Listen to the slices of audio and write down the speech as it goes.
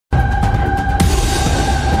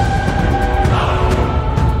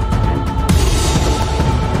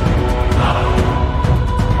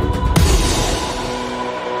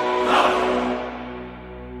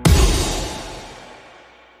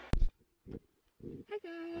Hi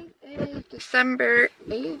guys, it is December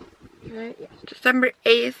 8th, right? Yes, December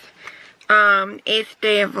 8th, 8th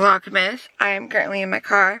day of vlogmas. I am currently in my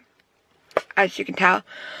car, as you can tell.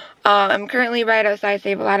 I'm currently right outside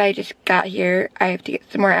Save a Lot. I just got here. I have to get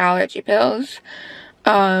some more allergy pills,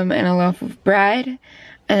 and a loaf of bread. And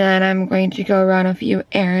then I'm going to go run a few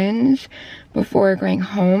errands before going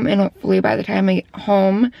home, and hopefully by the time I get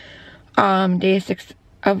home, day 6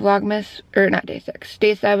 of vlogmas, or not day 6,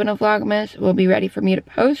 day 7 of vlogmas will be ready for me to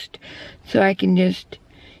post, so I can just,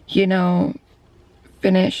 you know,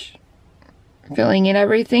 finish filling in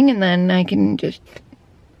everything, and then I can just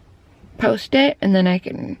post it, and then I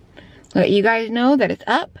can let you guys know that it's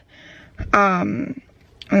up, and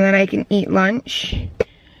then I can eat lunch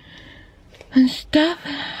and stuff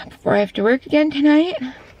before I have to work again tonight.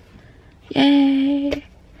 Yay.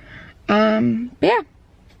 But yeah.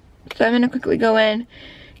 So I'm gonna quickly go in,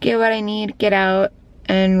 get what I need, get out,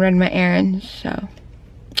 and run my errands, so.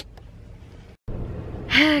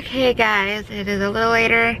 Okay guys, it is a little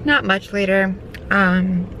later, not much later. But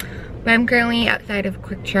I'm currently outside of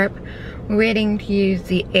Quick Trip. We're waiting to use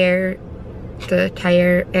the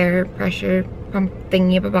tire air pressure pump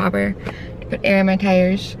thingy bobber to put air in my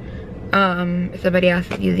tires. Somebody else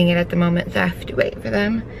is using it at the moment, so I have to wait for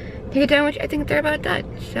them to get done, which I think they're about done.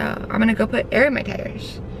 So I'm gonna go put air in my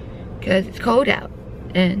tires, because it's cold out,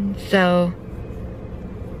 and so,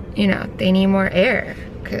 you know, they need more air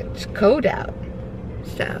because it's cold out.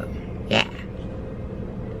 So yeah.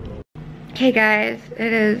 Okay guys,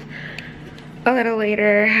 it is a little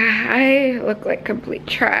later. I look like complete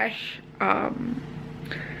trash. I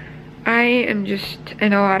am just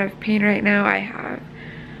in a lot of pain right now. I have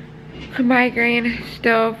a migraine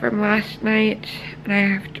still from last night, and I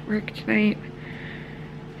have to work tonight.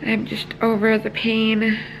 I'm just over the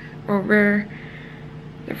pain, over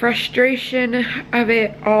the frustration of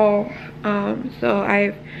it all. So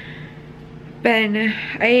I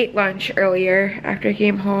ate lunch earlier after I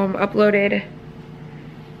came home, uploaded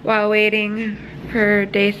while waiting for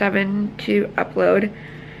day 7 to upload.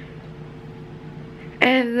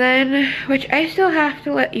 And then, which I still have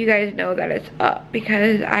to let you guys know that it's up,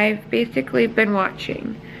 because I've basically been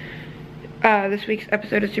watching this week's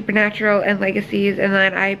episode of Supernatural and Legacies, and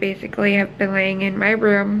then I basically have been laying in my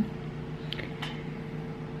room,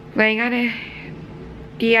 laying on a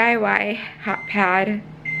DIY hot pad,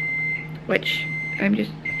 which I'm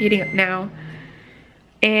just heating up now,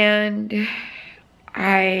 and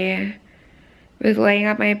I was laying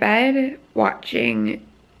on my bed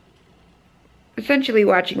essentially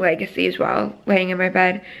watching Legacies while laying in my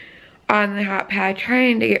bed on the hot pad,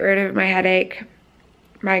 trying to get rid of my headache,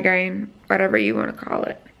 migraine, whatever you want to call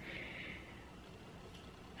it.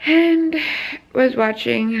 And was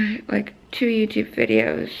watching like 2 YouTube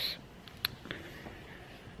videos.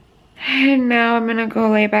 And now I'm gonna go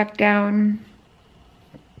lay back down,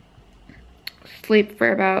 sleep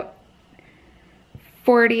for about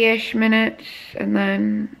 40-ish minutes, and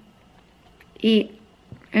then eat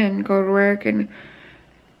and go to work and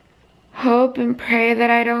hope and pray that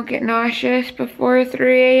I don't get nauseous before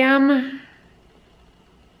 3 a.m.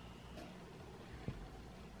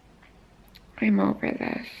 I'm over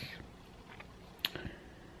this.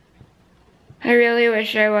 I really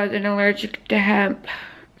wish I wasn't allergic to hemp,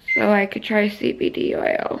 so I could try CBD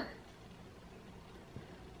oil.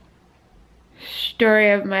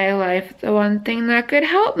 Story of my life. The one thing that could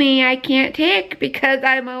help me I can't take because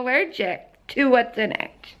I'm allergic to what's in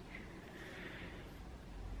it.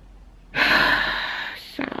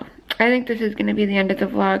 So, I think this is going to be the end of the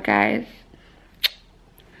vlog, guys.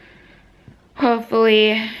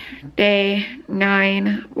 Hopefully, day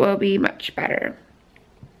 9 will be much better.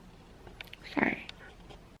 Sorry.